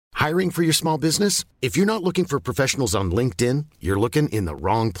Hiring for your small business? If you're not looking for professionals on LinkedIn, you're looking in the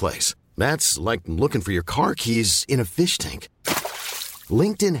wrong place. That's like looking for your car keys in a fish tank.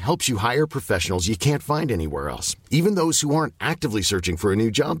 LinkedIn helps you hire professionals you can't find anywhere else, even those who aren't actively searching for a new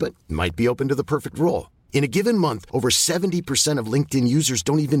job but might be open to the perfect role. In a given month, over 70% of LinkedIn users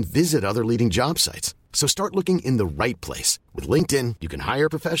don't even visit other leading job sites. So start looking in the right place. With LinkedIn, you can hire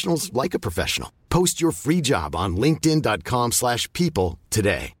professionals like a professional. Post your free job on linkedin.com/people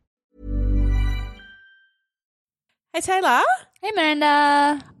today. Hey, Taylor. Hey,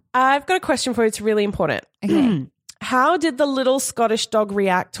 Miranda. I've got a question for you. It's really important. Okay. How did the little Scottish dog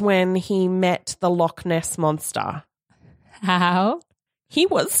react when he met the Loch Ness Monster? How? He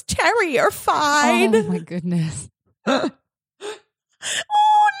was terrified. Oh, my goodness. Oh, no.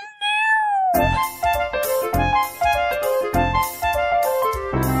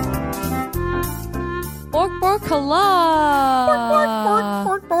 Bork, bork, hello.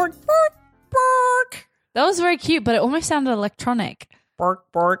 Bork, bork, bork, bork, bork. That was very cute, but it almost sounded electronic. Bark,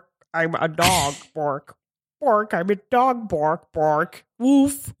 bark, I'm a dog, bark. Bark, I'm a dog, bark, bark.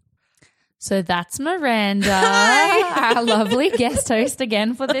 Woof. So that's Miranda, Hi. our lovely guest host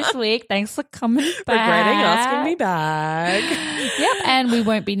again for this week. Thanks for coming back. Regretting asking me back. Yep, and we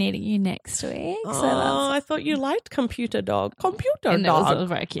won't be needing you next week. So Oh, I thought you liked computer dog. Computer and dog. it was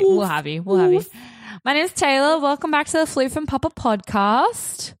very cute. Woof. We'll have you. We'll have you. My name's Taylor. Welcome back to the Floof and Papa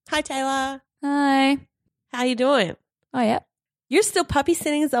podcast. Hi, Taylor. Hi. How you doing? Oh, yeah. You're still puppy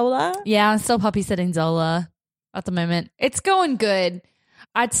sitting Zola? Yeah, I'm still puppy sitting Zola at the moment. It's going good.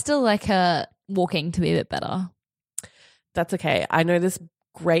 I'd still like her walking to be a bit better. That's okay. I know this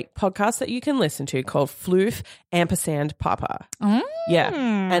great podcast that you can listen to called Floof & Papa. Yeah.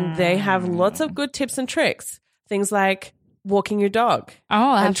 And they have lots of good tips and tricks. Things like walking your dog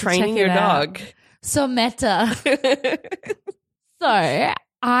Oh, and training your dog. So meta. So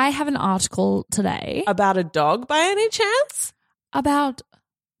I have an article today About a dog by any chance? about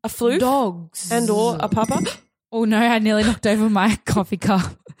A floof? dogs And or a papa? Oh no, I nearly knocked over my coffee cup.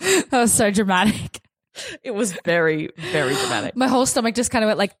 That was so dramatic. It was very, very dramatic. My whole stomach just kind of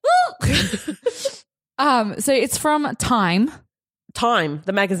went like, so it's from Time, Time,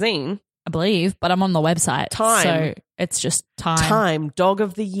 the magazine. I believe, but I'm on the website. Time. So it's just Time. Time, dog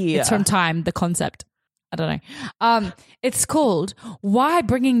of the year. It's from Time, the concept. I don't know. It's called Why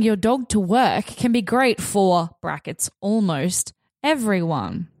Bringing Your Dog to Work Can Be Great for brackets almost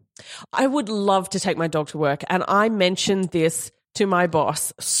everyone. I would love to take my dog to work, and I mention this to my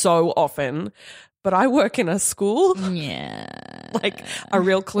boss so often, but I work in a school, Yeah. like a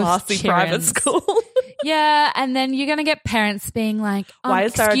real classy private children's. school. Yeah, and then you're going to get parents being like, Why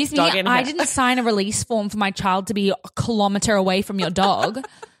is there a excuse dog me, in I here?" didn't sign a release form for my child to be a kilometre away from your dog.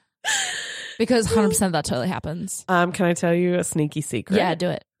 Because 100% of that totally happens. Can I tell you a sneaky secret? Yeah, do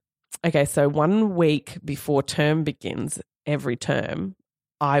it. Okay, so 1 week before term begins, every term,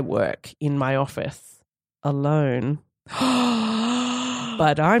 I work in my office alone.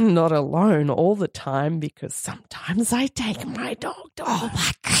 But I'm not alone all the time because sometimes I take my dog to Oh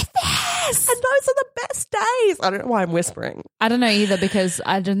my goodness. and those are the best days. I don't know why I'm whispering. I don't know either because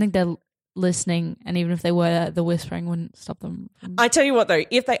I don't think they're listening, and even if they were, the whispering wouldn't stop them. I tell you what, though,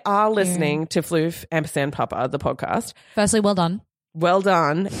 if they are listening to Floof & Papa, the podcast, Firstly, well done. well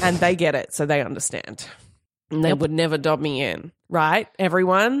done, and they get it, so they understand. And they would never dob me in, right?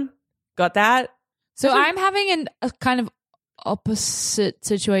 Everyone got that? So I'm having a kind of opposite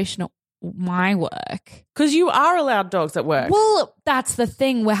situation at my work. Because you are allowed dogs at work. Well, that's the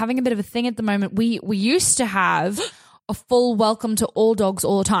thing. We're having a bit of a thing at the moment. We used to have a full welcome to all dogs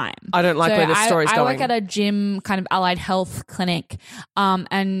all the time. I don't like where this story's I going. work at a gym, kind of allied health clinic,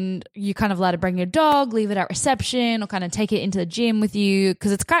 and you kind of allowed to bring your dog, leave it at reception, or kind of take it into the gym with you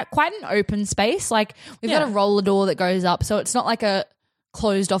because it's quite an open space. Like we've got a roller door that goes up, so it's not like a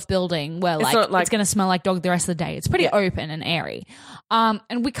closed off building where it's going to smell like dog the rest of the day. It's pretty open and airy. And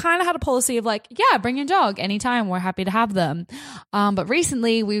we kind of had a policy of like, yeah, bring your dog anytime. We're happy to have them. But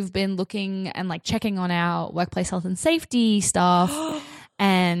recently we've been looking and like checking on our workplace health and safety stuff.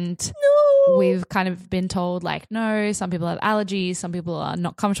 And we've kind of been told like, no, some people have allergies. Some people are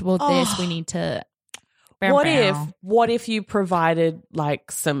not comfortable with this. We need to. What if you provided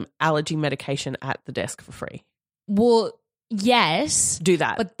like some allergy medication at the desk for free? Well, yes. Do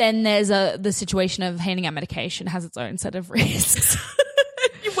that. But then there's the situation of handing out medication has its own set of risks.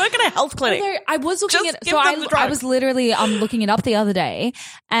 You work at a health clinic. Although I was looking Just at give them the drug. I was literally looking it up the other day,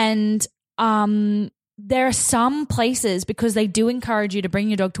 and there are some places, because they do encourage you to bring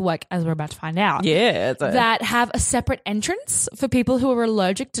your dog to work, as we're about to find out. Yeah. That have a separate entrance for people who are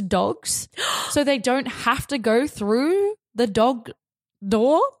allergic to dogs. So they don't have to go through the dog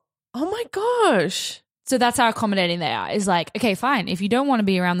door. Oh my gosh. So that's how accommodating they are. Is like, okay, fine. If you don't want to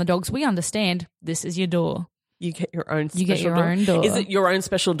be around the dogs, we understand. This is your door. You get your own special You get your own door. Is it your own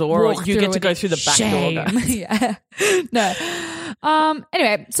special door or you get to go through the back door? Guys? Yeah. No.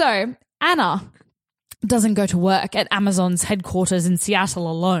 Anyway, so Anna doesn't go to work at Amazon's headquarters in Seattle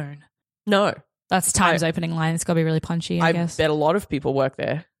alone. No. That's Time's opening line. It's got to be really punchy, I guess. Bet a lot of people work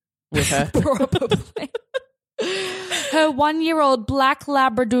there with her. Probably. Her 1-year-old black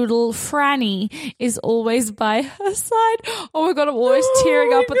Labradoodle, Franny, is always by her side. Oh my God, I'm always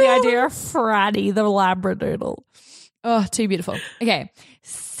tearing up at the idea of Franny, the Labradoodle. Oh, too beautiful. Okay.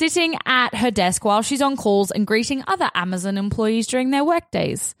 Sitting at her desk while she's on calls and greeting other Amazon employees during their work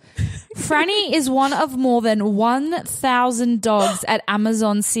days. Franny is one of more than 1,000 dogs at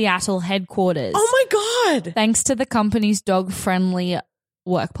Amazon Seattle headquarters. Oh my God. Thanks to the company's dog-friendly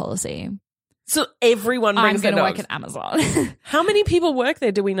work policy. So everyone brings their dogs. I'm going to work at Amazon. How many people work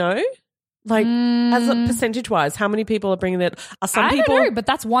there? Do we know? Like, as a percentage-wise, how many people are bringing that? Are some people? I don't know, but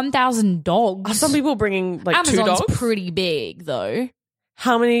that's 1,000 dogs. Are some people bringing like Amazon's 2 dogs? Pretty big, though.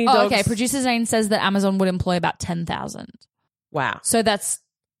 How many dogs? Okay, producer Zane says that Amazon would employ about 10,000. Wow. So that's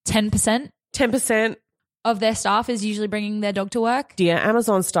 10%? 10% of their staff is usually bringing their dog to work. Dear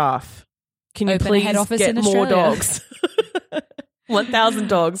Amazon staff, can you Open a please head office get in more Australia. dogs? 1,000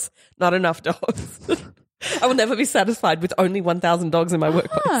 dogs, not enough dogs. I will never be satisfied with only 1,000 dogs in my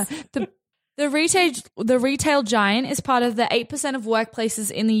workplace. The retail giant is part of the 8% of workplaces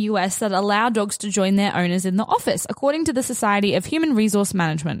in the US that allow dogs to join their owners in the office, according to the Society of Human Resource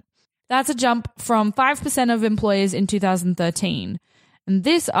Management. That's a jump from 5% of employers in 2013. And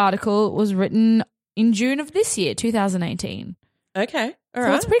this article was written in June of this year, 2018. Okay. All So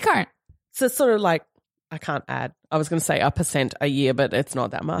right. it's pretty current. So it's sort of like, I can't add. I was going to say 1% a year, but it's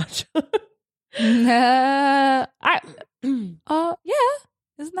not that much. Yeah. Isn't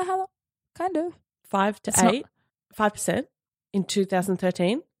that how that kind of? 5 to It's 8? 5% in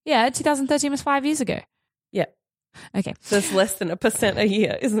 2013? Yeah, 2013 was 5 years ago. Yeah. Okay. So it's less than 1% a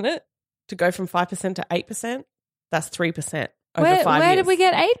year, isn't it? To go from 5% to 8%? That's 3% over 5 years. Where did we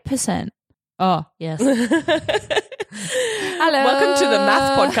get 8%? Oh, yes. Hello. Welcome to the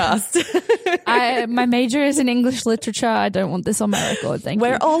math podcast. My major is in English literature. I don't want this on my record. Thank you.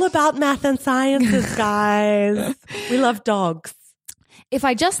 We're all about math and sciences, guys. We love dogs. If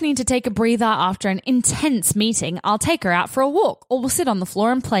I just need to take a breather after an intense meeting, I'll take her out for a walk or we'll sit on the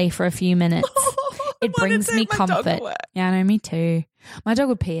floor and play for a few minutes. It brings me comfort. Yeah, I know, me too. My dog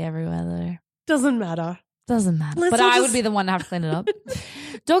would pee everywhere though. Doesn't matter. Doesn't matter. But I would be the one to have to clean it up.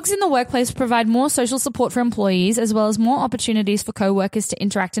 Dogs in the workplace provide more social support for employees as well as more opportunities for co-workers to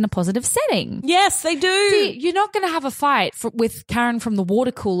interact in a positive setting. Yes, they do. See, you're not going to have a fight with Karen from the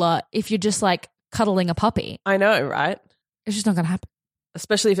water cooler if you're just like cuddling a puppy. I know, right? It's just not going to happen.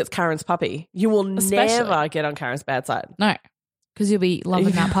 Especially if it's Karen's puppy. You will never get on Karen's bad side. No, because you'll be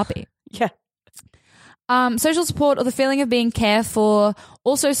loving that puppy. Yeah. Social support or the feeling of being cared for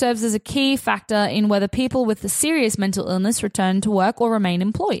also serves as a key factor in whether people with a serious mental illness return to work or remain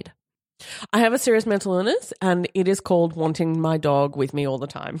employed. I have a serious mental illness and it is called wanting my dog with me all the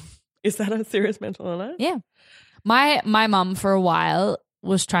time. Is that a serious mental illness? Yeah. My mum for a while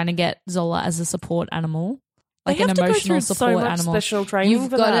was trying to get Zola as a support animal. Like an emotional support animal. Special training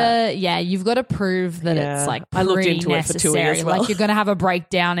you've got to prove that it's like pretty I looked into necessary. it for 2 years as well. Like you're going to have a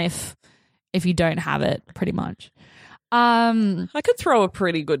breakdown if you don't have it, pretty much. I could throw a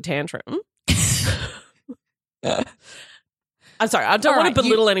pretty good tantrum. I'm sorry, I don't want to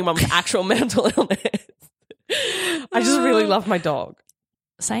belittle anyone's actual mental illness. I just really love my dog.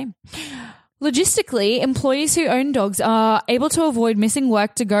 Same. Logistically, employees who own dogs are able to avoid missing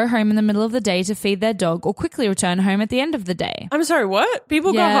work to go home in the middle of the day to feed their dog or quickly return home at the end of the day. I'm sorry, what?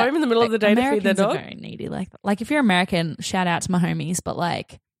 People go home in the middle of the day to feed their dog? Americans are very needy like that. Like if you're American, shout out to my homies, but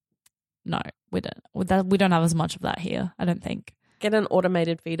like no, we don't have as much of that here, I don't think. Get an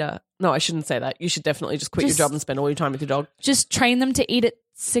automated feeder. No, I shouldn't say that. You should definitely just quit your job and spend all your time with your dog. Just train them to eat at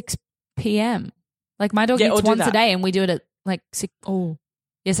 6 p.m. Like my dog eats once a day and we do it at like 6. Oh,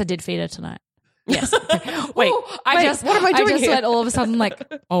 yes, I did feed her tonight. Yes. Wait, what am I doing I just here? went all of a sudden like,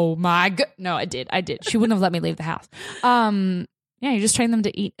 oh my God. No, I did. She wouldn't have let me leave the house. Yeah, you just train them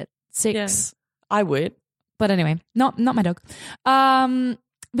to eat at 6. Yeah, I would. But anyway, not my dog.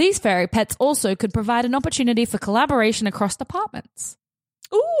 These furry pets also could provide an opportunity for collaboration across departments.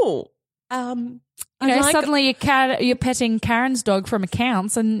 Ooh. Suddenly you're petting Karen's dog from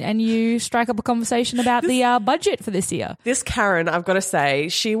accounts and you strike up a conversation about the budget for this year. This Karen, I've got to say,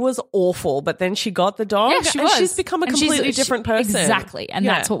 she was awful, but then she got the dog and she's become a completely different person. Exactly. And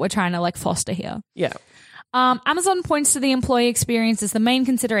that's what we're trying to like foster here. Yeah. Amazon points to the employee experience as the main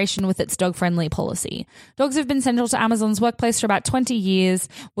consideration with its dog-friendly policy. Dogs have been central to Amazon's workplace for about 20 years,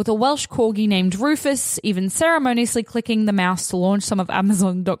 with a Welsh corgi named Rufus even ceremoniously clicking the mouse to launch some of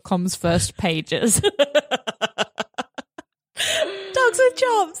Amazon.com's first pages. Dogs with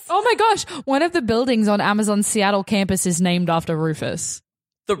jobs. Oh my gosh, one of the buildings on Amazon's Seattle campus is named after Rufus.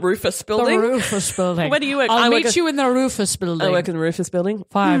 The Rufus building? The Rufus building. Where do you work? I'll meet you in the Rufus building. I work in the Rufus building.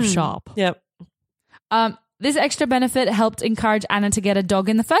 5 sharp. Yep. This extra benefit helped encourage Anna to get a dog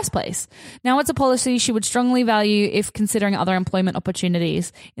in the first place. Now it's a policy she would strongly value if considering other employment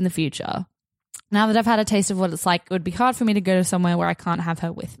opportunities in the future. Now that I've had a taste of what it's like, it would be hard for me to go to somewhere where I can't have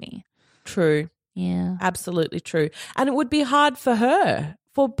her with me. True. Yeah. Absolutely true. And it would be hard for her,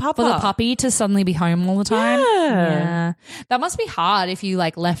 for Papa. For the puppy to suddenly be home all the time. Yeah. That must be hard if you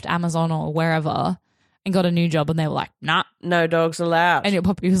like left Amazon or wherever and got a new job and they were like, nah. No dogs allowed. And your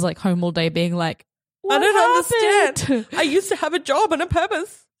puppy was like home all day being like, I don't understand. I used to have a job and a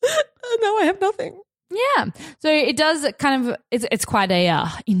purpose. And now I have nothing. Yeah. So it does kind of, it's quite a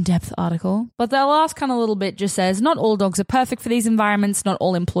in-depth article, but the last kind of little bit just says, not all dogs are perfect for these environments. Not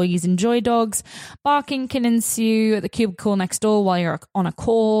all employees enjoy dogs. Barking can ensue at the cubicle next door while you're on a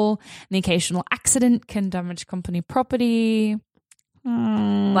call. An occasional accident can damage company property.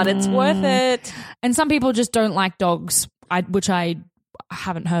 But it's worth it. And some people just don't like dogs, which I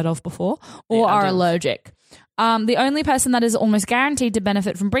haven't heard of before, or Yeah, are allergic. The only person that is almost guaranteed to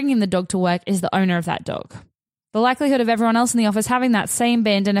benefit from bringing the dog to work is the owner of that dog. The likelihood of everyone else in the office having that same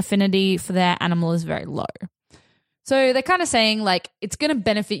band and affinity for their animal is very low. So they're kind of saying like it's going to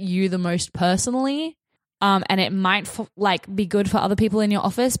benefit you the most personally, and it might be good for other people in your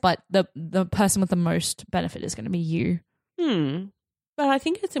office, but the person with the most benefit is going to be you. But I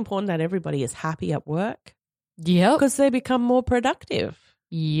think it's important that everybody is happy at work. Yep. Because they become more productive.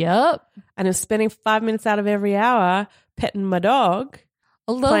 Yep. And if spending 5 minutes out of every hour petting my dog,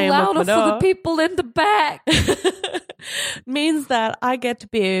 a little louder for the people in the back, means that I get to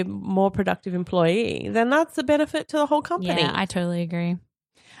be a more productive employee, then that's a benefit to the whole company. Yeah, I totally agree.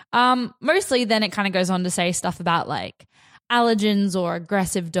 Mostly then it kind of goes on to say stuff about like allergens or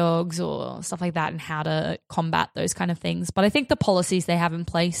aggressive dogs or stuff like that and how to combat those kind of things. But I think the policies they have in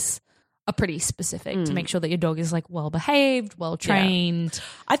place are pretty specific to make sure that your dog is like well behaved, well trained.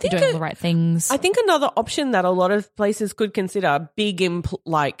 I think doing all the right things. I think another option that a lot of places could consider, big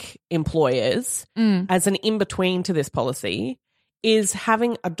employers, as an in between to this policy, is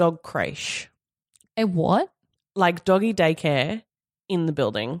having a dog creche, A what? like doggy daycare in the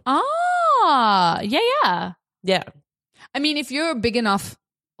building. Ah, yeah. Yeah, I mean, if you're big enough,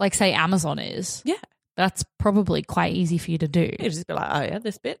 like say Amazon is, yeah. that's probably quite easy for you to do. You just be like, oh yeah,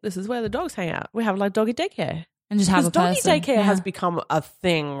 this is where the dogs hang out. We have like doggy daycare. And just have a doggy person. daycare has become a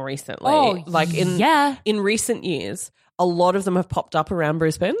thing recently. Oh, like in recent years, a lot of them have popped up around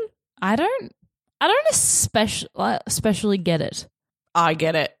Brisbane. I don't especially get it. I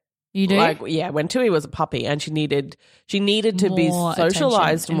get it. You do? Like, yeah, when Tui was a puppy and she needed to be More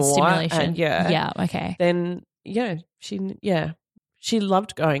socialized attention and more. stimulation. And Yeah, okay. Then she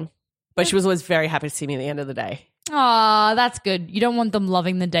loved going. But she was always very happy to see me at the end of the day. Aw, that's good. You don't want them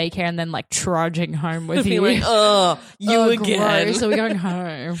loving the daycare and then like trudging home with you. Like, oh, you again. Gross, so we're going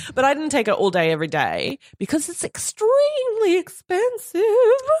home. But I didn't take it all day every day because it's extremely expensive.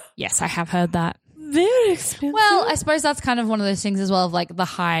 Yes, I have heard that. Very expensive. Well, I suppose that's kind of one of those things as well of like the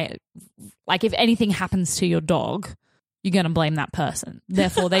high, like if anything happens to your dog, you're going to blame that person.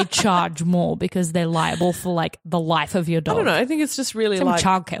 Therefore, they charge more because they're liable for like the life of your dog. I don't know. I think it's just really Same with like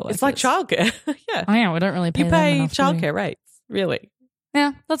childcare workers. It's like childcare. Yeah. Oh yeah, we don't really pay You them pay enough, do we? childcare rates, really.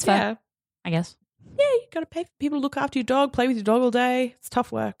 Yeah, that's fair. Yeah. I guess. Yeah, you got to pay for people to look after your dog, play with your dog all day. It's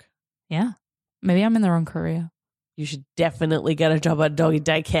tough work. Yeah. Maybe I'm in the wrong career. You should definitely get a job at doggy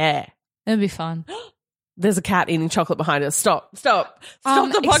daycare. It'd be fun. There's a cat eating chocolate behind us. Stop the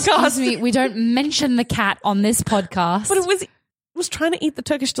podcast. Excuse me, we don't mention the cat on this podcast. But it was trying to eat the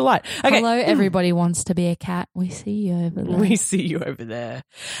Turkish delight. Okay. Hello, everybody wants to be a cat. We see you over there. We see you over there.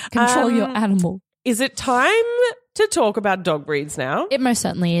 Control your animal. Is it time to talk about dog breeds now? It most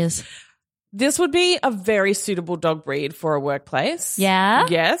certainly is. This would be a very suitable dog breed for a workplace. Yeah?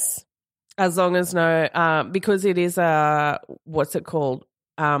 Yes. As long as because it is what's it called?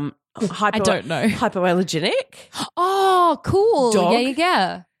 I don't know. Hypoallergenic. Oh, cool. Dog?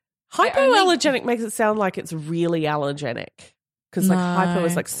 Yeah. Hypoallergenic makes it sound like it's really allergenic. Because like hypo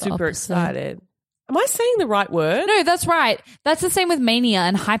is like it's the super opposite. excited. Am I saying the right word? No, that's right. That's the same with mania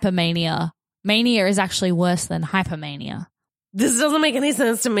and hypermania. Mania is actually worse than hypermania. This doesn't make any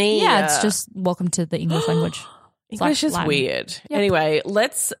sense to me. Yeah, it's just welcome to the English language. English is Latin. weird. Yep. Anyway,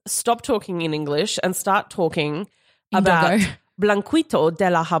 let's stop talking in English and start talking about Doggo. Blanquito de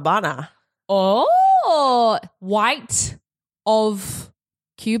la Habana. Oh, white of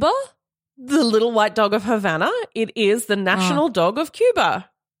Cuba? The little white dog of Havana. It is the national dog of Cuba.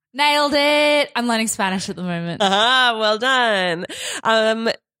 Nailed it. I'm learning Spanish at the moment. Ah, well done.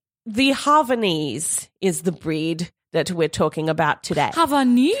 The Havanese is the breed that we're talking about today.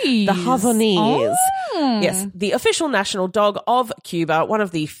 Havanese. The Havanese. Oh. Yes, the official national dog of Cuba, one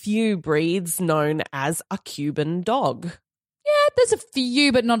of the few breeds known as a Cuban dog. Yeah, there's a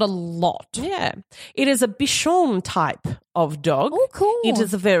few, but not a lot. Yeah. It is a Bichon type of dog. Oh, cool. It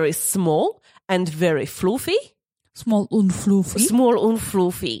is very small and very fluffy. Small and fluffy. Small and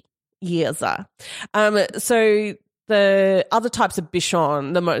fluffy. Yes. So the other types of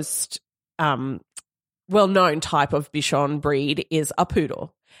Bichon, the most well-known type of Bichon breed is a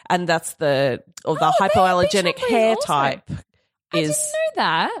poodle. And that's the hypoallergenic Bichon breed hair also. type. I didn't know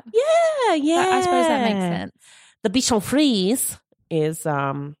that. Yeah. I suppose that makes sense. The Bichon Frise is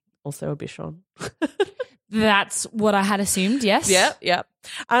also a Bichon. That's what I had assumed, yes. Yeah.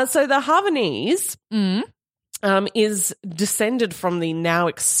 So the Havanese is descended from the now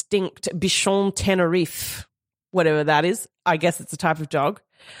extinct Bichon Tenerife, whatever that is. I guess it's a type of dog.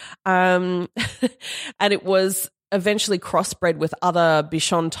 And it was eventually crossbred with other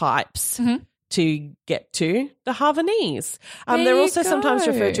Bichon types to get to the Havanese. There They're you also sometimes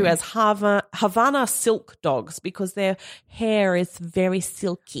go. referred to as Havana silk dogs because their hair is very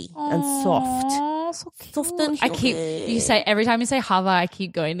silky and soft. Aw, so Soft cute. and you say, every time you say Hava, I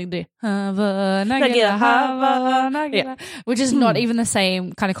keep going to do Hava, Nagila, Nagila, Hava, Hava. Nagila, Yeah. which is not even the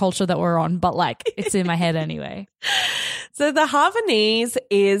same kind of culture that we're on, but like it's in my head anyway. So the Havanese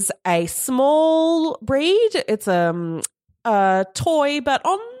is a small breed. It's a toy, but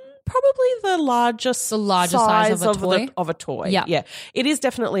on probably the largest size of a toy? of a toy. Yeah. It is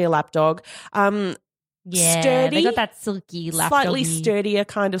definitely a lap dog. Yeah, Sturdy, they got that silky lap slightly doggy. sturdier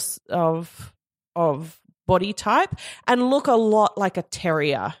kind of body type, and look a lot like a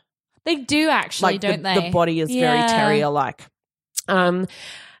terrier. They do actually, Like don't they? the body is very Yeah. terrier-like.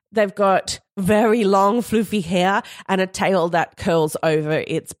 They've got very long, fluffy hair and a tail that curls over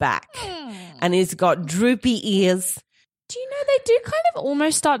its back, and it's got droopy ears. Do you know they do kind of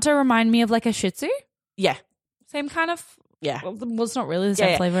almost start to remind me of like a Shih Tzu? Yeah, Same kind of. yeah. Well, it's not really the same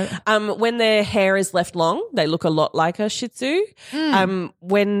Yeah. flavor. When their hair is left long, they look a lot like a Shih Tzu.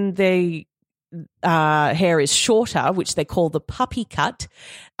 When their hair is shorter, which they call the puppy cut,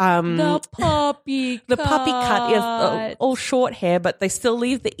 The puppy cut. the puppy cut is all short hair, but they still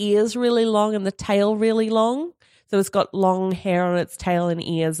leave the ears really long and the tail really long. So it's got long hair on its tail and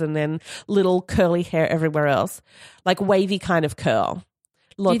ears, and then little curly hair everywhere else, like wavy kind of curl.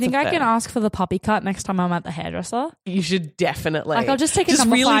 Do you think I can ask for the puppy cut next time I'm at the hairdresser? You should definitely. Like, I'll just take a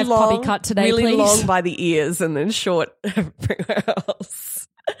number 5 puppy cut today, really please. long by the ears and then short everywhere else.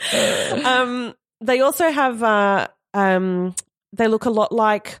 They also have, they look a lot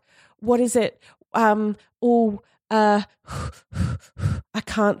like, what is it? I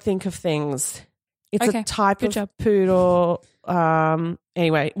can't think of things. It's Okay, a type good of job. poodle.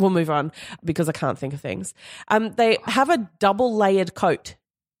 Anyway, we'll move on because I can't think of things. They have a double layered coat,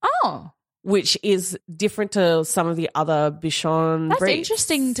 Oh, which is different to some of the other Bichon that's breeds.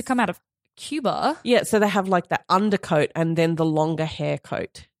 interesting to come out of Cuba. Yeah, so they have like the undercoat and then the longer hair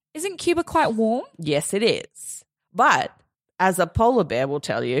coat. Isn't Cuba quite warm? Yes, it is. But as a polar bear will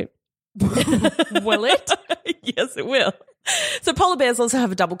tell you. Will it? Yes, it will. So polar bears also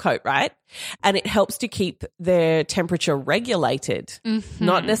have a double coat, right? And it helps to keep their temperature regulated,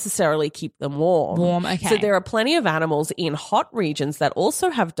 not necessarily keep them warm. Warm, okay. So there are plenty of animals in hot regions that also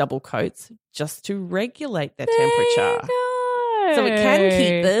have double coats just to regulate their temperature. So it can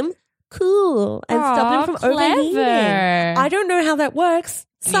keep them cool and stop them from overheating. clever. I don't know how that works.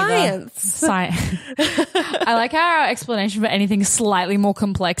 Science. Science. I like how our explanation for anything slightly more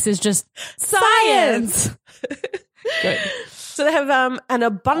complex is just Science. Good. So they have an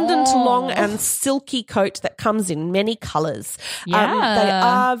abundant, long and silky coat that comes in many colours. Yeah. They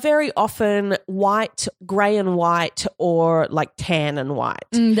are very often white, grey and white, or like tan and white.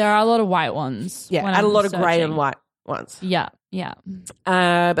 There are a lot of white ones. Yeah, when and a I'm lot of grey and searching. white ones. Yeah.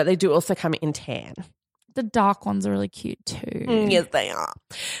 But they do also come in tan. The dark ones are really cute too. Yes, they are.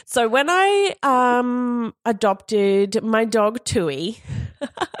 So when I adopted my dog Tui,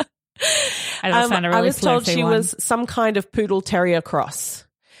 I just found it really I was told fluffy she one. was some kind of poodle terrier cross.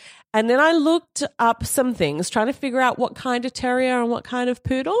 And then I looked up some things trying to figure out what kind of terrier and what kind of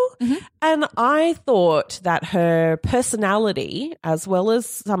poodle. And I thought that her personality, as well as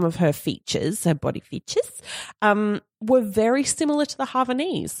some of her features, her body features, were very similar to the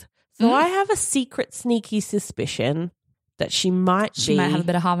Havanese. So I have a secret, sneaky suspicion that she might have a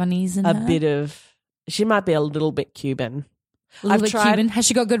bit of Havanese in her. She might be a little bit Cuban. A little bit Cuban. Has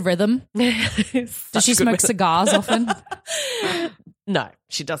she got good rhythm? Does she smoke cigars often? No,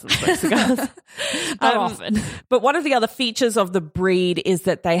 she doesn't smoke cigars. Not often. But one of the other features of the breed is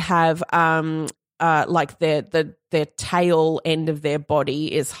that they have like their tail end of their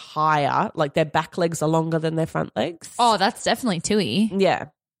body is higher, like their back legs are longer than their front legs. Oh, that's definitely Tui. Yeah.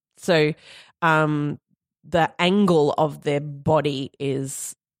 So the angle of their body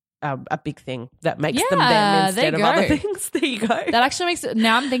is a big thing that makes them them instead of other things. There you go. That actually makes it,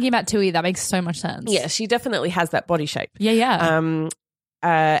 now I'm thinking about Tui, that makes so much sense. Yeah, she definitely has that body shape. Yeah.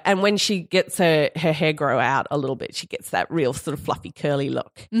 And when she gets her hair grow out a little bit, she gets that real sort of fluffy, curly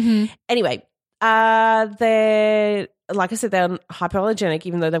look. Anyway, they're, like I said, they're hypoallergenic,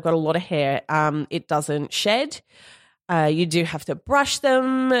 even though they've got a lot of hair. It doesn't shed. You do have to brush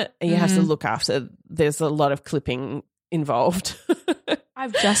them. You have to look after. There's a lot of clipping involved.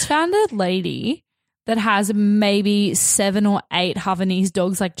 I've just found a lady that has maybe 7 or 8 Havanese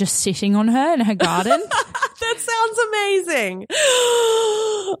dogs like just sitting on her in her garden. That sounds amazing.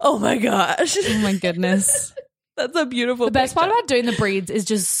 Oh my gosh. Oh my goodness. That's a beautiful The best picture. part about doing the breeds is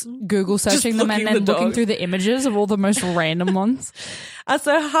just Google searching them and looking then at the looking dog. through the images of all the most random ones.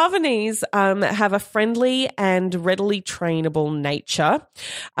 So Havanese have a friendly and readily trainable nature.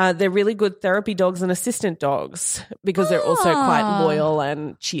 They're really good therapy dogs and assistant dogs because they're also quite loyal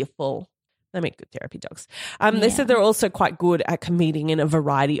and cheerful. They make good therapy dogs. They said they're also quite good at competing in a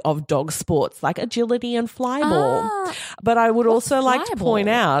variety of dog sports like agility and flyball. But I would also like to point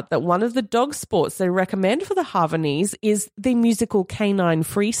out that one of the dog sports they recommend for the Havanese is the musical canine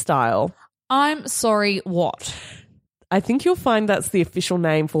freestyle. I'm sorry, what? I think you'll find that's the official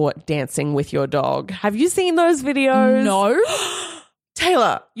name for dancing with your dog. Have you seen those videos? No.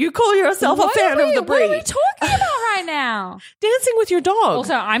 Taylor, you call yourself a fan of the breed. What are we talking about right now? Dancing with your dog.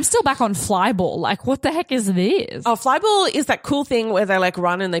 Also, I'm still back on flyball. Like, what the heck is this? Oh, flyball is that cool thing where they like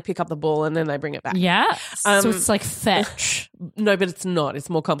run and they pick up the ball and then they bring it back. Yeah. So it's like fetch. No, but it's not. It's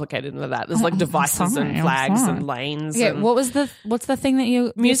more complicated than that. There's like devices and flags and lanes. Okay, and what's the thing that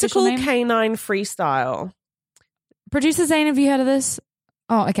you musical the official name? canine freestyle. Producer Zane, have you heard of this?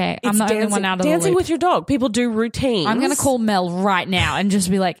 Oh, okay. I'm the only one out of the Dancing loop. with your dog. People do routines. I'm going to call Mel right now and just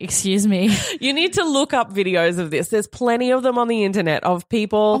be like, excuse me. You need to look up videos of this. There's plenty of them on the internet of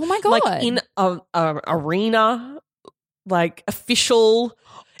people Oh my God. like in a arena, like official.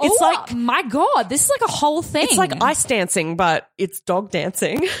 It's like, my God, this is like a whole thing. it's like ice dancing, but it's dog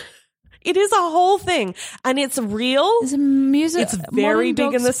dancing. It is a whole thing, and it's real. It's a music. It's very modern big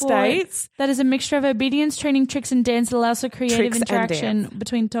dog in the sport States. That is a mixture of obedience, training, tricks, and dance that allows for creative Tricks and interaction dance.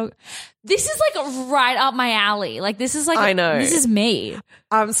 between dogs. This is like right up my alley. Like this is like I know. This is me.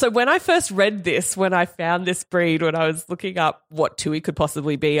 So when I first read this, when I found this breed, when I was looking up what Tui could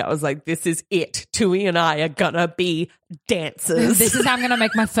possibly be, I was like, this is it. Tui and I are gonna be dancers. This is how I'm going to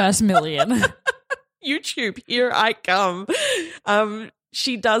make my first million. YouTube, here I come.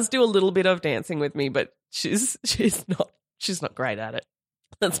 She does do a little bit of dancing with me, but she's not great at it.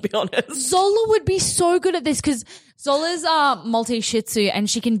 Let's be honest. Zola would be so good at this because Zola's Maltese Shih Tzu and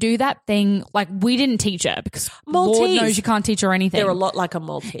she can do that thing like we didn't teach her because Lord Maltese. knows you can't teach her anything. They're a lot like a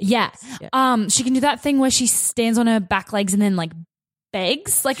Maltese. Yeah. She can do that thing where she stands on her back legs and then like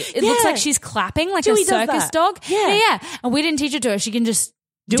begs. Like it looks like she's clapping like Dewey a does circus that. dog. Yeah. And we didn't teach it to her. She can just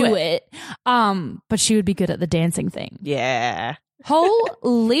do it. But she would be good at the dancing thing. Yeah.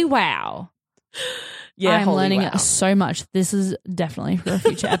 Holy wow. Yeah, I'm holy learning wow. so much. This is definitely for a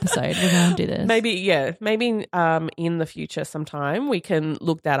future episode. We're going to do this. Maybe in the future sometime we can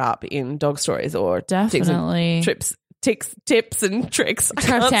look that up in dog stories or Definitely. tips and tricks. I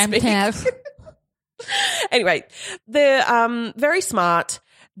Tips can't and speak. Anyway, they're very smart.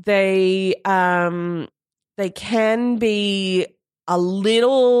 They can be a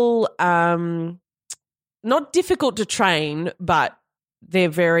little not difficult to train, but they're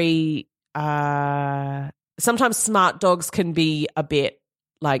very sometimes smart dogs can be a bit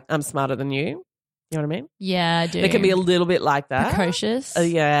like, I'm smarter than you. You know what I mean? Yeah, I do. They can be a little bit like that. Precocious.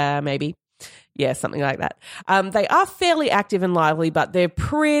 Yeah, maybe. Yeah, something like that. They are fairly active and lively, but they're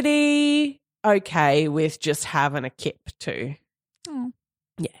pretty okay with just having a kip too. Oh.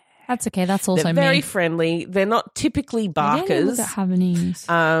 Yeah. That's okay. That's also They're me. very friendly. They're not typically barkers. Look at Havanese.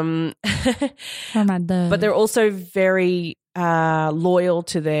 But they're also very loyal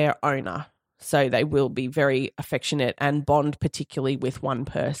to their owner. So they will be very affectionate and bond particularly with one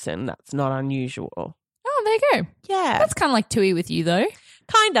person. That's not unusual. Oh, there you go. Yeah. That's kind of like Tui with you, though.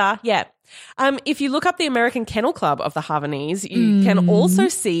 Kinda, yeah. If you look up the American Kennel Club of the Havanese, you can also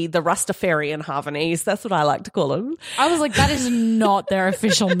see the Rastafarian Havanese. That's what I like to call them. I was like, that is not their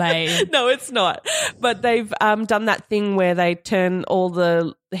official name. No, it's not. But they've done that thing where they turn all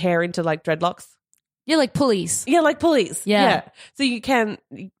the hair into like dreadlocks. Yeah, like pulleys. Yeah, like pulleys. Yeah. So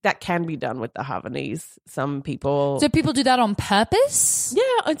that can be done with the Havanese. Some people. So people do that on purpose?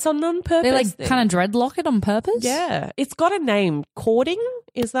 Yeah, it's on purpose. They like kind of dreadlock it on purpose? Yeah. It's got a name. Cording?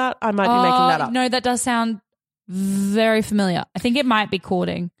 Is that? I might be making that up. No, that does sound very familiar. I think it might be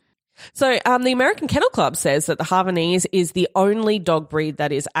cording. So the American Kennel Club says that the Havanese is the only dog breed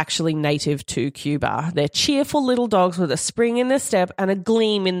that is actually native to Cuba. They're cheerful little dogs with a spring in their step and a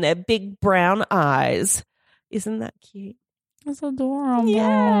gleam in their big brown eyes. Isn't that cute? That's adorable.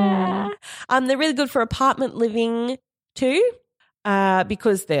 Yeah. They're really good for apartment living too,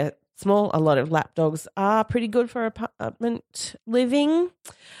 because they're small. A lot of lap dogs are pretty good for apartment living.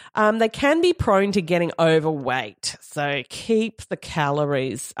 They can be prone to getting overweight, so keep the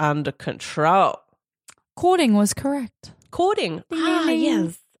calories under control. Courting was correct. Courting.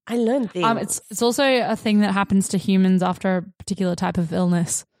 Yes. I learned things. It's also a thing that happens to humans after a particular type of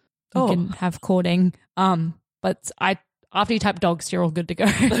illness. You can have courting. But after you type dogs, you're all good to go.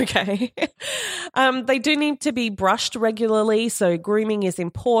 Okay. They do need to be brushed regularly, so grooming is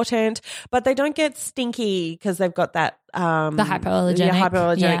important, but they don't get stinky because they've got that the hypoallergenic.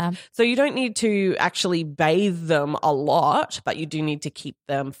 hypoallergenic. Yeah. So you don't need to actually bathe them a lot, but you do need to keep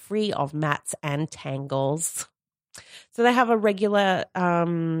them free of mats and tangles. So they have a regular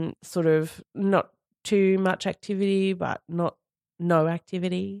sort of not too much activity, but not no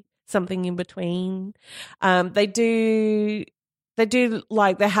activity. Something in between. They do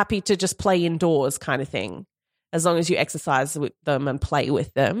like they're happy to just play indoors kind of thing. As long as you exercise with them and play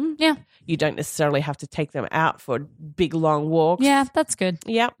with them. Yeah. You don't necessarily have to take them out for big long walks. Yeah, that's good.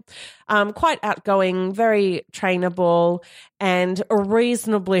 Yep. Quite outgoing, very trainable, and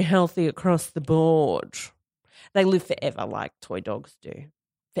reasonably healthy across the board. They live forever like toy dogs do.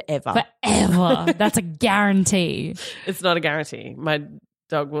 Forever. Forever. That's a guarantee. It's not a guarantee. My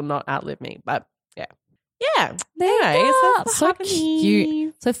dog will not outlive me, but yeah. There you go. So Havanese.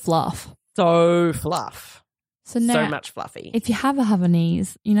 cute. So fluff. So fluff. So now, So much fluffy. if you have a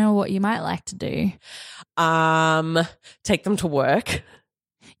Havanese, you know what you might like to do? Take them to work.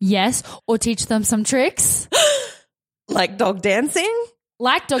 Yes, or teach them some tricks. Like dog dancing?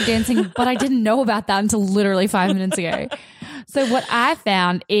 Like dog dancing, but I didn't know about that until literally 5 minutes ago. So what I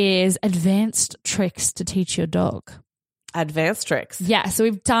found is advanced tricks to teach your dog. Advanced tricks. Yeah, so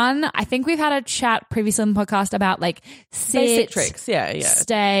I think we've had a chat previously on the podcast about like sit, Basic tricks. Yeah.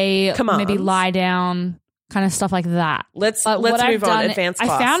 stay, Commands. maybe lie down, kind of stuff like that. Let's But what move I've on. done, Advanced I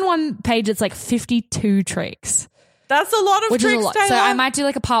class. found one page that's like 52 tricks. That's a lot of Which tricks, is a lot. Taylor. So I might do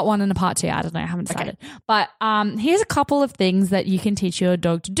like a part 1 and a part 2. I don't know. I haven't decided. But here's a couple of things that you can teach your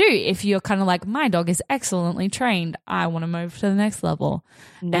dog to do if you're kind of like, my dog is excellently trained. I want to move to the next level.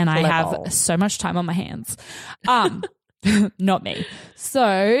 And I have so much time on my hands. Not me.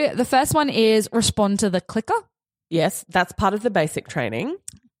 So the first one is respond to the clicker. Yes, that's part of the basic training.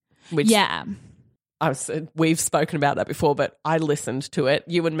 Which Yeah. we've spoken about that before, but I listened to it.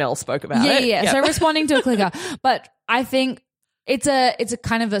 You and Mel spoke about it. Yeah. Yep. So responding to a clicker. But I think it's a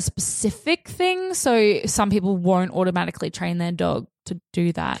kind of a specific thing. So some people won't automatically train their dog to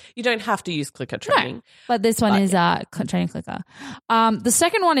do that. You don't have to use clicker training. But this one is training clicker. The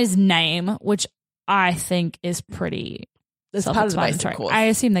second one is name, which I think is pretty That's part of the basic self-explanatory. course. I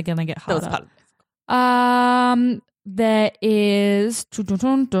assume they're going to get That was harder. part of it. There is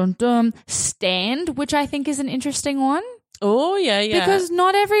stand, which I think is an interesting one. Oh, yeah. Because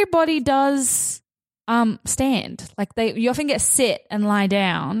not everybody does stand. Like you often get sit and lie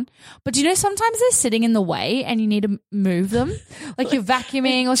down. But do you know sometimes they're sitting in the way and you need to move them? Like you're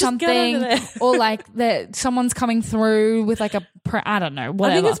vacuuming or Just get over something. there. Or like someone's coming through with like I don't know,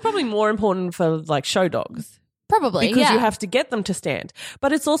 whatever. I think it's probably more important for like show dogs. Probably, Because yeah. you have to get them to stand.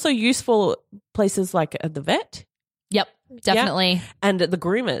 But it's also useful places like at the vet. Yep, definitely. And at the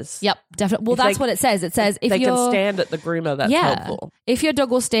groomers. Yep, definitely. Well, If that's they- what it says. It says if they you're can stand at the groomer, that's helpful. If your dog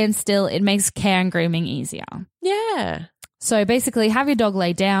will stand still, it makes care and grooming easier. Yeah. So basically, have your dog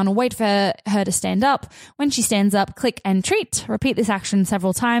lay down, wait for her to stand up. When she stands up, click and treat. Repeat this action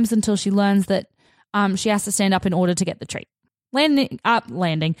several times until she learns that she has to stand up in order to get the treat.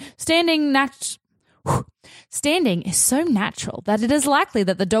 Standing is so natural that it is likely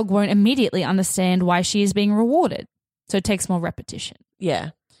that the dog won't immediately understand why she is being rewarded. So it takes more repetition. Yeah.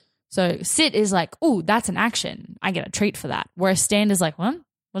 So sit is like, oh, that's an action. I get a treat for that. Whereas stand is like, what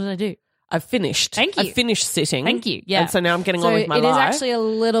did I do? I've finished. Thank you. I've finished sitting. Thank you. Yeah. And so now I'm getting on with my life. It is actually a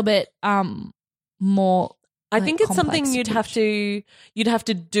little bit more. I think it's something you'd have to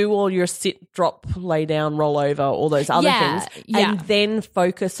do all your sit, drop, lay down, roll over, all those other things, and then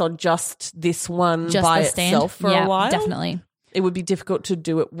focus on just this one just by stand. itself for a while. Definitely. It would be difficult to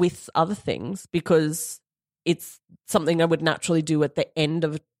do it with other things because it's something I would naturally do at the end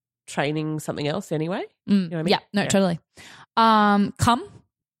of training something else anyway. You know what I mean? Yeah, no, totally. Come,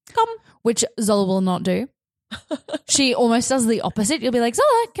 which Zola will not do. She almost does the opposite. You'll be like,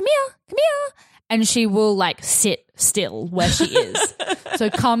 Zola, come here. And she will like sit still where she is. So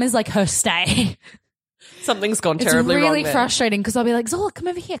come is like her stay. Something's gone terribly wrong. It's really there. frustrating because I'll be like, Zola, come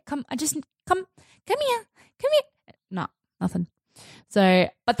over here. Come here. No, nothing. So,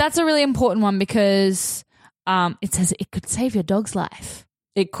 but that's a really important one because it says it could save your dog's life.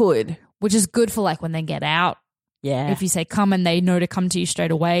 It could. Which is good for like when they get out. Yeah. If you say come and they know to come to you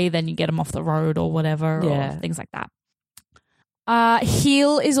straight away, then you get them off the road or whatever or things like that.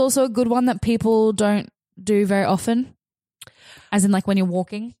 Heel is also a good one that people don't do very often, as in like when you're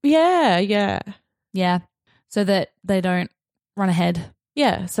walking. Yeah. So that they don't run ahead.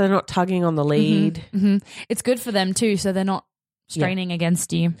 Yeah, so they're not tugging on the lead. It's good for them too, so they're not straining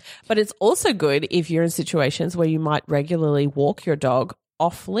against you. But it's also good if you're in situations where you might regularly walk your dog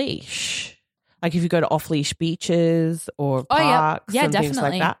off leash. Like if you go to off leash beaches or parks and things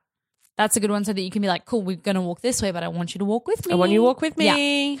like that. That's a good one so that you can be like, cool, we're going to walk this way, but I want you to walk with me. I want you to walk with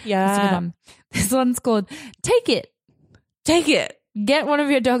me. Yeah. That's a good one. This one's called Take It. Take it. Get one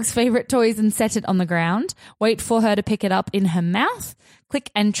of your dog's favorite toys and set it on the ground. Wait for her to pick it up in her mouth. Click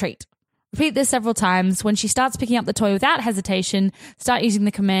and treat. Repeat this several times. When she starts picking up the toy without hesitation, start using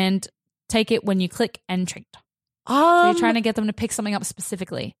the command, take it when you click and treat. So you're trying to get them to pick something up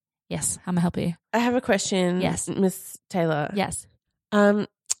specifically. Yes, how may I help you? I have a question. Yes. Miss Taylor. Yes.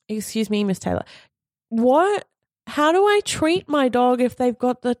 Excuse me, Miss Taylor. How do I treat my dog if they've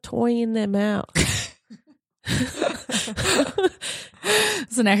got the toy in their mouth?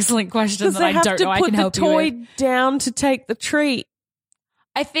 It's an excellent question that I don't know I can help you with. They have to put the toy down to take the treat.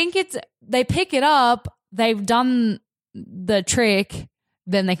 I think they pick it up, they've done the trick,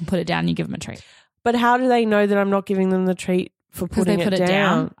 then they can put it down and you give them a treat. But how do they know that I'm not giving them the treat for putting they put it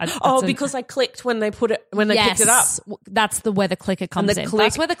down? Because I clicked when they picked it up. That's where the clicker comes in.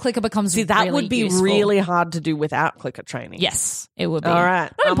 That's where the clicker becomes that really would be useful. really hard to do without clicker training. Yes, it would be. All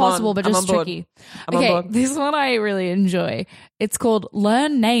right. Not impossible, but just tricky. Okay, this one I really enjoy. It's called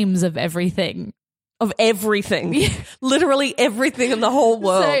Learn Names of Everything. Of everything. Literally everything in the whole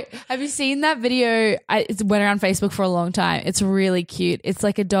world. So have you seen that video? It went around Facebook for a long time. It's really cute. It's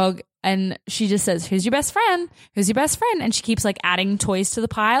like a dog and she just says, who's your best friend? Who's your best friend? And she keeps like adding toys to the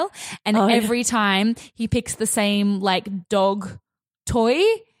pile. And every time he picks the same like dog toy,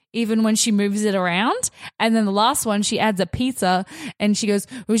 even when she moves it around. And then the last one, she adds a pizza and she goes,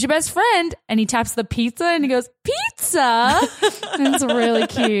 who's your best friend? And he taps the pizza and he goes, pizza. And it's really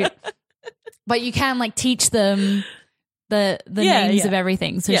cute. But you can like teach them the names of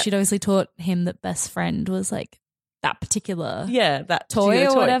everything. So she'd obviously taught him that best friend was like that particular that toy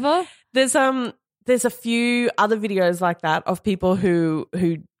or whatever. There's a few other videos like that of people who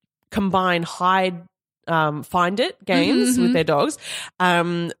combine hide find it games with their dogs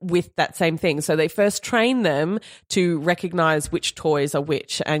with that same thing. So they first train them to recognize which toys are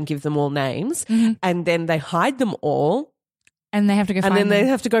which and give them all names, and then they hide them all. And they have to go find them. And then they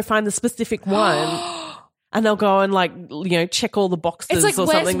have to go find the specific one. And they'll go and like, check all the boxes it's like,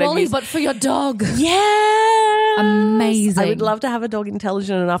 or something. Where's Wally, but for your dog. Yeah. Amazing. I would love to have a dog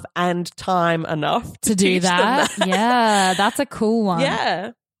intelligent enough and time enough to do that. Yeah, that's a cool one.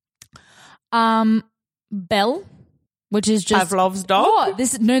 Yeah. Bell, which is just Pavlov's dog. Oh,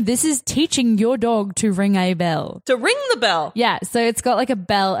 this is teaching your dog to ring a bell. To ring the bell. Yeah, so it's got like a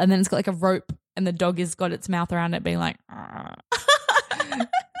bell and then it's got like a rope and the dog has got its mouth around it being like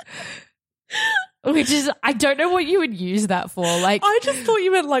which is, I don't know what you would use that for. Like, I just thought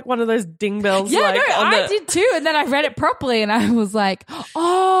you meant like one of those ding bells. Yeah, like, no, I did too. And then I read it properly and I was like,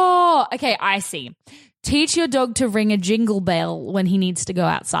 oh, okay, I see. Teach your dog to ring a jingle bell when he needs to go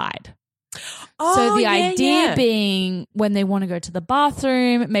outside. So the idea being when they want to go to the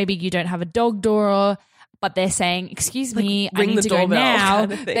bathroom, maybe you don't have a dog door, but they're saying, excuse me, I need to go now.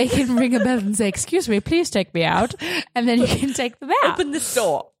 Kind of they can ring a bell and say, excuse me, please take me out. And then you can take them out. Open this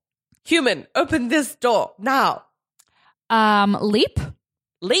door. Human, open this door now. Leap.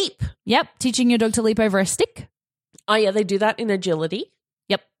 Leap. Yep. Teaching your dog to leap over a stick. Oh, yeah, they do that in agility.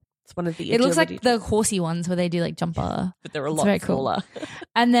 Yep. It's one of the It looks agility like the horsey ones where they do like jumper. but they're a It's lot very cool. smaller.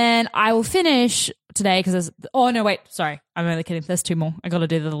 And then I will finish today because there's, oh no, wait, sorry. I'm only kidding. There's 2 more. I got to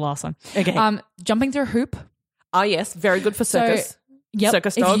do the last one. Okay. Jumping through a hoop. Oh, yes, very good for circus. Yep.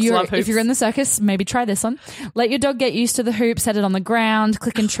 Circus dogs love hoops. If you're in the circus, maybe try this one. Let your dog get used to the hoop, set it on the ground,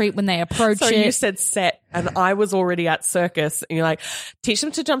 click and treat when they approach So it. you said set, and I was already at circus, and you're like, teach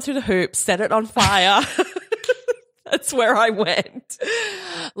them to jump through the hoop, set it on fire. That's where I went.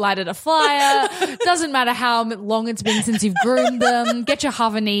 Lighted a fire. Doesn't matter how long it's been since you've groomed them. Get your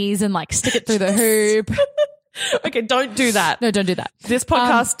hover knees and like stick it through the hoop. Okay, don't do that. No, don't do that. This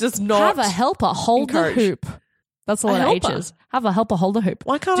podcast does not have a helper hold the encourage. hoop. That's a lot of helper? H's. Have a helper hold the hoop.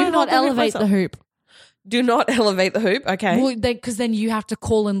 Why can't do I not hold the hoop elevate myself? the hoop? Do not elevate the hoop. Okay. Well, because then you have to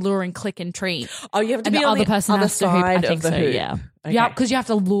call and lure and click and treat. Oh, you have to And be the on other the person other has to hoop. I side think of the so. hoop. Yeah. Okay. Yeah, because you have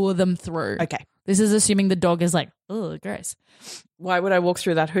to lure them through. Okay. This is assuming the dog is like, oh, gross. Why would I walk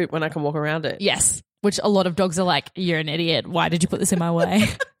through that hoop when I can walk around it? Yes. Which a lot of dogs are like, you're an idiot. Why did you put this in my way?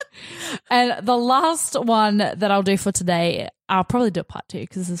 And the last one that I'll do for today, I'll probably do part 2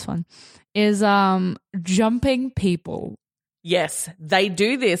 because this is fun, is jumping people. Yes, they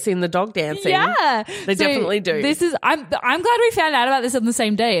do this in the dog dancing. Yeah, They definitely do. This is I'm glad we found out about this on the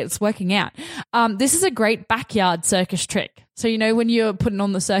same day. It's working out. This is a great backyard circus trick. So you know when you're putting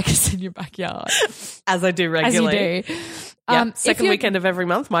on the circus in your backyard, As I do as you regularly. do. Yep. If Second you're- weekend of every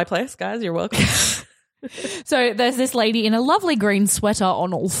month, my place, guys. You're welcome. So there's this lady in a lovely green sweater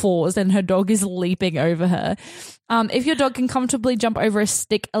on all fours, and her dog is leaping over her. If your dog can comfortably jump over a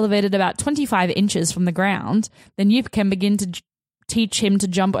stick elevated about 25 inches from the ground, then you can begin to teach him to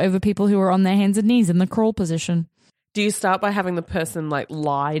jump over people who are on their hands and knees in the crawl position. Do you start by having the person like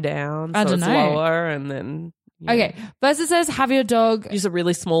lie down so I don't it's know. lower and then Okay, first it says have your dog use a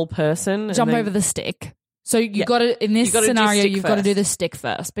really small person and jump then- over the stick. So you Yeah. got to, in this You gotta do scenario, stick you've got to do first. the stick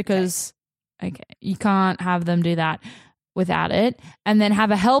first because, okay, you can't have them do that without it. And then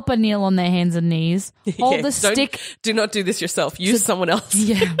have a helper kneel on their hands and knees. Hold Yeah, the don't- stick. Do not do this yourself. Use someone else.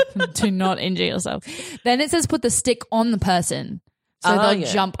 Yeah, do not injure yourself. Then it says put the stick on the person. So Oh, they'll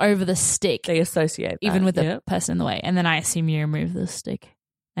yeah. jump over the stick, They associate even that. with the Yep. person in the way. And then I assume you remove the stick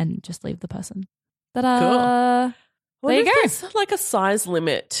and just leave the person. Ta-da. What There you if there's like a size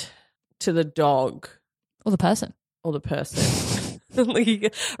limit to the dog Or the person. or the person?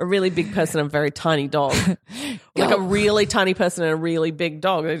 Like a really big person and a very tiny dog. Like Go. a really tiny person and a really big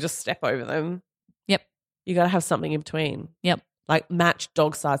dog. They just step over them. Yep. You got to have something in between. Yep. Like match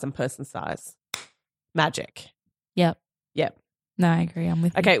dog size and person size. Magic. Yep. Yep. No, I agree. I'm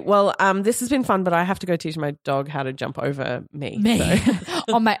with you. Okay, well, this has been fun, but I have to go teach my dog how to jump over me. Me so-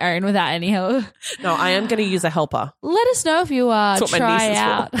 on my own without any help. No, I am going to use a helper. Let us know if you That's what my try niece is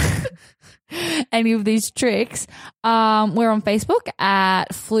out any of these tricks. We're on Facebook at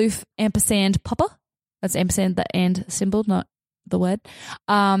Floof & Papa. That's ampersand, the and symbol, not the word.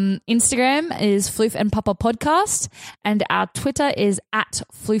 Instagram is Floof & Papa Podcast, and our Twitter is at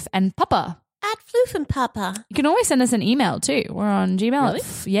Floof & Papa. At Floof and Papa. You can always send us an email too. We're on Gmail.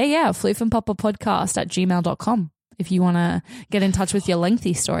 Really? Yeah. Floof and Papa Podcast at gmail.com if you want to get in touch with your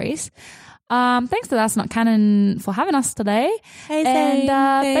lengthy stories. Thanks to That's Not Canon for having us today. Hey, and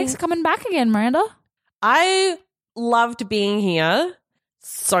Zane. thanks for coming back again, Miranda. I loved being here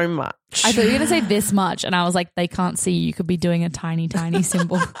so much. I thought you were going to say this much, and I was like, they can't see you. You could be doing a tiny, tiny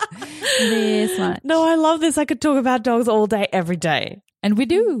symbol. This much. No, I love this. I could talk about dogs all day, every day. And we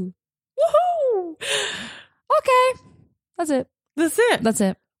do. Woohoo! Okay. That's it. That's it. That's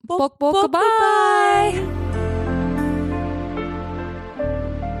it. Bok, Bok, bok, goodbye.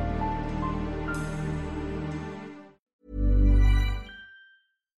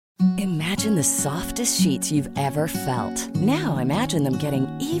 Imagine the softest sheets you've ever felt. Now imagine them getting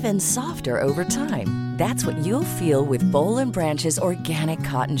even softer over time. That's what you'll feel with Boll & Branch's organic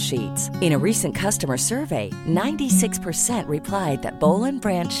cotton sheets. In a recent customer survey, 96% replied that Boll &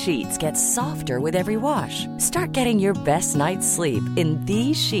 Branch sheets get softer with every wash. Start getting your best night's sleep in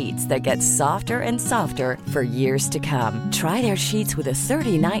these sheets that get softer and softer for years to come. Try their sheets with a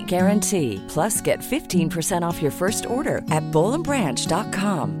 30-night guarantee. Plus, get 15% off your first order at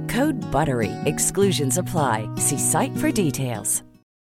bollandbranch.com. Code BUTTERY. Exclusions apply. See site for details.